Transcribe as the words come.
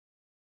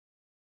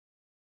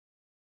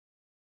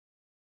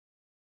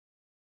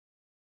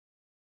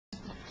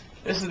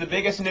This is the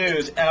biggest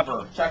news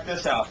ever. Check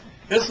this out.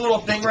 This little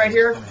thing right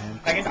here,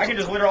 I can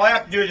just literally, all I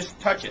have to do is just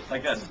touch it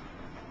like this.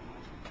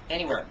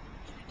 Anywhere.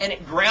 And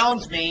it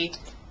grounds me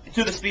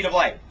to the speed of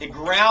light. It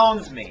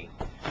grounds me.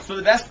 So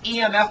the best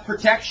EMF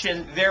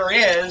protection there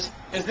is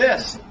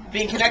this,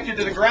 being connected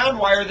to the ground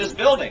wire of this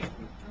building.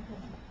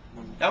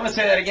 Now I'm going to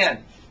say that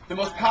again. The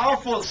most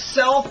powerful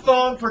cell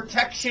phone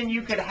protection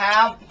you could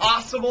have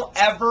possible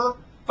ever,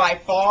 by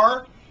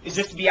far, is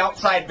just to be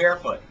outside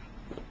barefoot.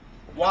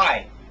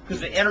 Why?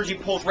 Because the energy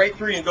pulls right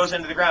through you and goes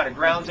into the ground. It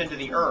grounds into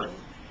the earth.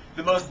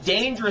 The most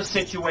dangerous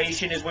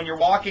situation is when you're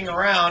walking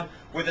around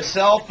with a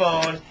cell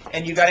phone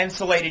and you got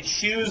insulated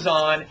shoes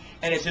on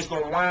and it's just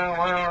going wow,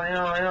 wow,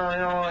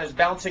 wow, it's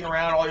bouncing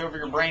around all over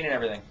your brain and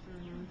everything.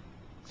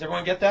 Does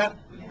everyone get that?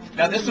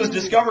 Now this was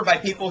discovered by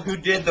people who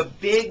did the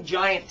big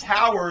giant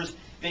towers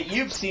that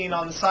you've seen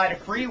on the side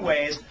of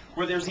freeways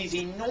where there's these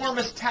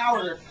enormous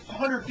towers, they're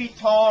 100 feet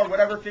tall or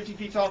whatever, 50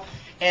 feet tall,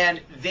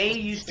 and they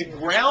used to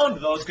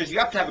ground those because you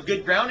have to have a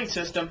good grounding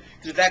system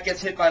because if that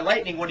gets hit by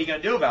lightning, what are you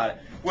going to do about it?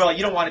 Well,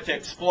 you don't want it to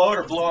explode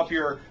or blow up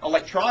your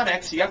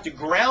electronics, so you have to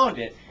ground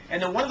it.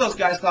 And then one of those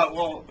guys thought,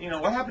 well, you know,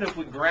 what happened if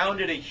we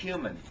grounded a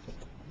human?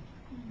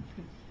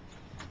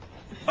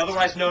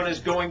 Otherwise known as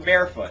going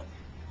barefoot.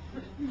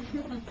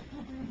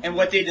 And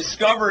what they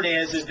discovered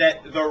is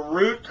that the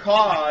root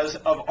cause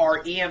of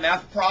our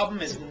EMF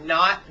problem is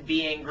not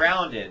being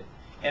grounded.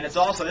 And it's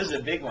also, this is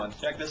a big one,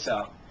 check this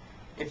out.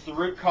 It's the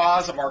root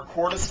cause of our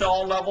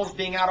cortisol levels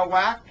being out of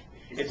whack.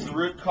 It's the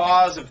root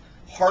cause of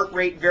heart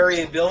rate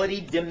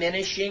variability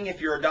diminishing,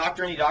 if you're a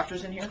doctor. Any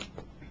doctors in here?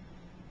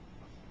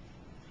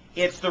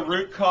 It's the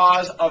root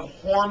cause of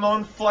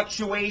hormone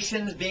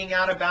fluctuations being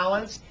out of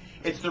balance.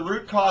 It's the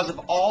root cause of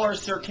all our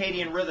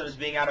circadian rhythms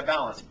being out of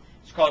balance.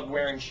 It's called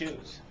wearing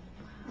shoes.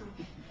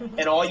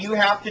 And all you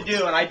have to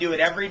do, and I do it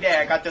every day,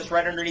 I got this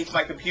right underneath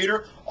my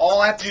computer, all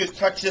I have to do is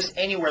touch this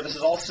anywhere. This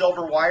is all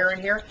silver wire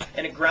in here,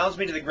 and it grounds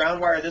me to the ground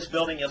wire of this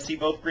building. You'll see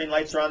both green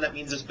lights are on. That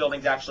means this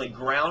building's actually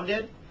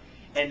grounded,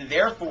 and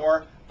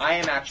therefore, I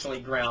am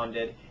actually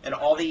grounded, and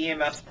all the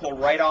EMFs pull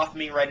right off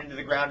me, right into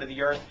the ground of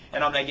the earth,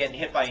 and I'm not getting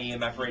hit by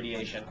EMF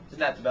radiation. Isn't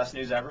that the best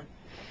news ever?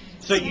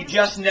 So you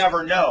just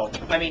never know.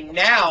 I mean,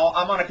 now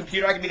I'm on a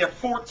computer. I can be there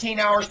 14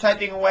 hours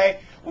typing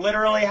away,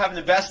 literally having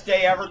the best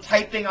day ever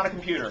typing on a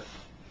computer.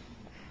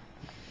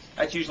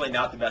 That's usually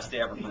not the best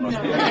day ever for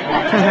most people.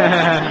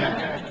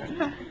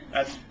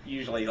 That's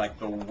usually like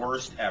the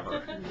worst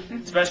ever.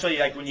 Especially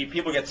like when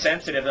people get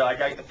sensitive, they're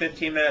like,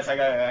 15 minutes, I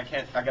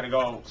gotta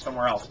go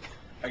somewhere else.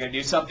 I gotta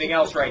do something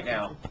else right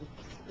now.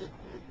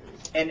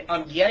 And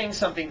I'm getting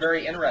something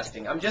very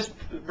interesting. I'm just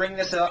bringing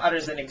this out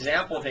as an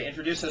example to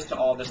introduce us to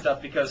all this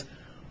stuff because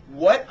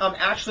what I'm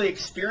actually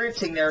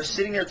experiencing there,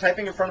 sitting there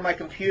typing in front of my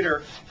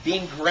computer,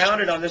 being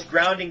grounded on this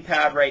grounding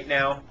pad right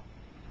now,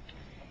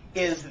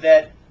 is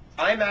that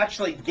I'm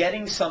actually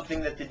getting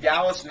something that the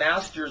Taoist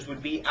masters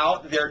would be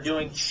out there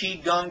doing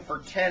Qigong for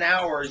 10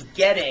 hours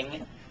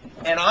getting,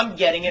 and I'm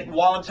getting it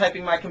while I'm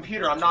typing my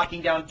computer. I'm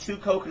knocking down 2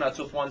 coconuts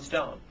with 1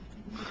 stone.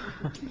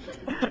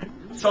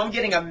 So I'm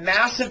getting a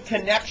massive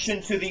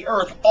connection to the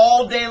earth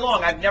all day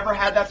long. I've never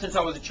had that since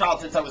I was a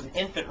child, since I was an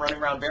infant running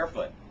around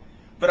barefoot.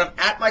 But I'm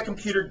at my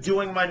computer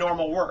doing my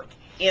normal work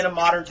in a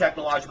modern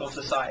technological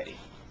society.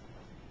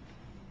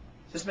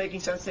 Is this making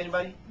sense to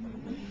anybody?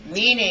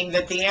 Meaning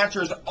that the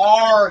answers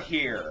are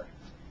here.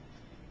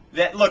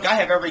 That, look, I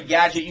have every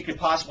gadget you could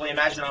possibly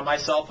imagine on my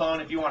cell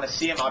phone. If you want to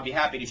see them, I'll be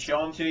happy to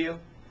show them to you.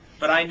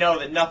 But I know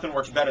that nothing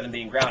works better than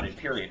being grounded,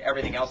 period.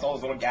 Everything else, all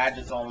those little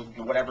gadgets, all those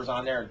whatever's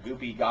on there,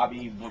 goopy,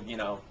 gobby, you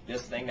know,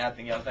 this thing, that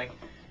thing, the other thing,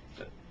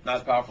 not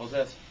as powerful as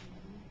this.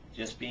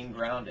 Just being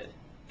grounded,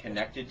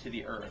 connected to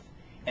the earth.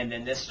 And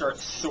then this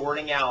starts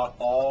sorting out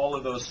all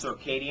of those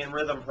circadian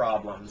rhythm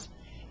problems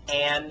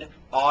and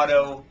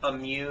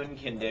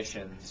autoimmune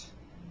conditions.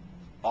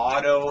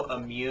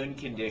 Autoimmune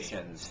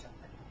conditions.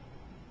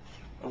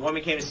 A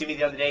woman came to see me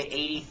the other day,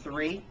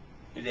 83.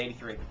 She was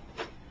 83.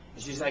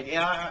 And she's like,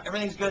 yeah,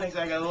 everything's good.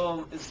 I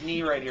got this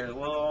knee right here.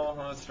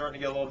 It's starting to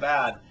get a little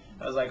bad.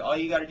 I was like, all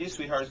you got to do,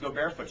 sweetheart, is go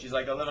barefoot. She's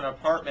like, I live in an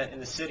apartment in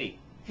the city.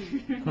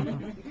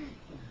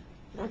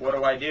 What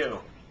do I do?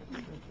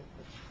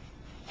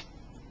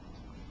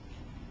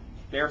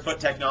 Barefoot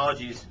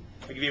Technologies.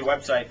 I'll give you a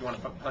website if you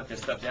want to hunt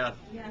this stuff down.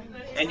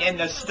 And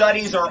the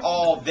studies are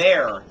all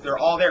there. They're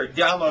all there.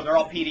 Download. They're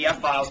all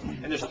PDF files.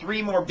 And there's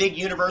 3 more big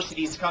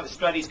universities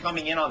studies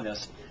coming in on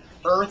this.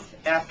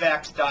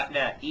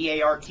 EarthFX.net.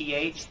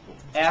 EARTH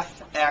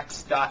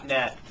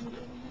FX.net.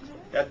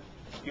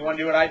 You want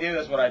to do what I do?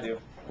 That's what I do.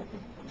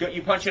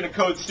 You punch in a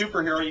code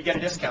superhero, you get a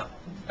discount.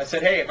 I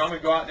said, hey, if I'm going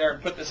to go out there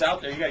and put this out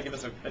there, you got to give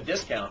us a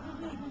discount.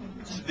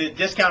 The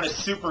discount is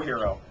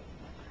superhero.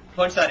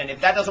 Punch that in.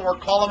 If that doesn't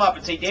work, call them up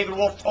and say, David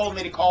Wolfe told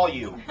me to call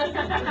you.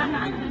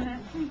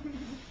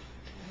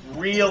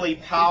 Really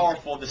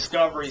powerful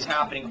discoveries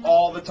happening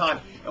all the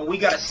time. And we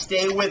got to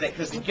stay with it.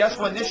 Because guess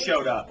when this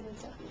showed up?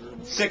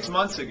 6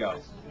 months ago.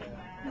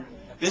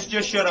 This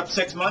just showed up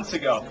 6 months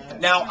ago.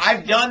 Now,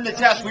 I've done the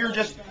test. We were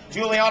just,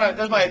 Juliana,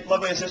 there's my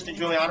lovely assistant,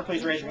 Juliana.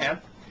 Please raise your hand.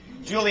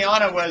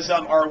 Juliana was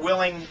our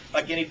willing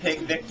guinea pig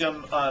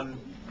victim,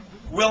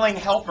 willing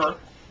helper,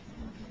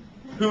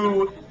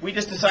 who we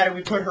just decided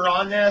we put her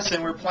on this,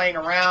 and we're playing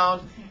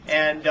around,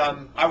 and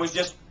I would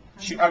just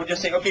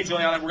say, okay,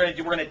 Juliana, we're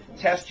gonna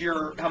test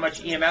how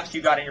much EMFs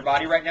you got in your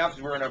body right now,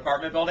 because we're in an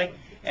apartment building,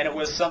 and it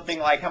was something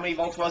like, how many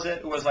volts was it?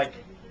 It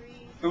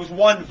was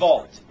 1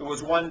 volt. It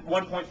was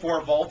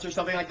 1.4 volts or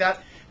something like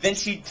that. Then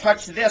she'd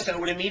touch this, and it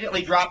would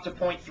immediately drop to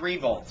 0.3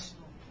 volts.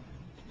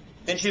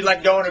 Then she'd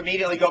let go and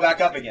immediately go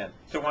back up again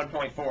to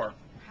 1.4.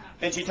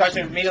 Then she'd touch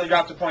it and immediately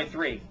drop to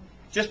 0.3.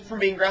 Just from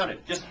being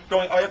grounded. Just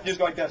going, all you have to do is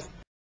go like this.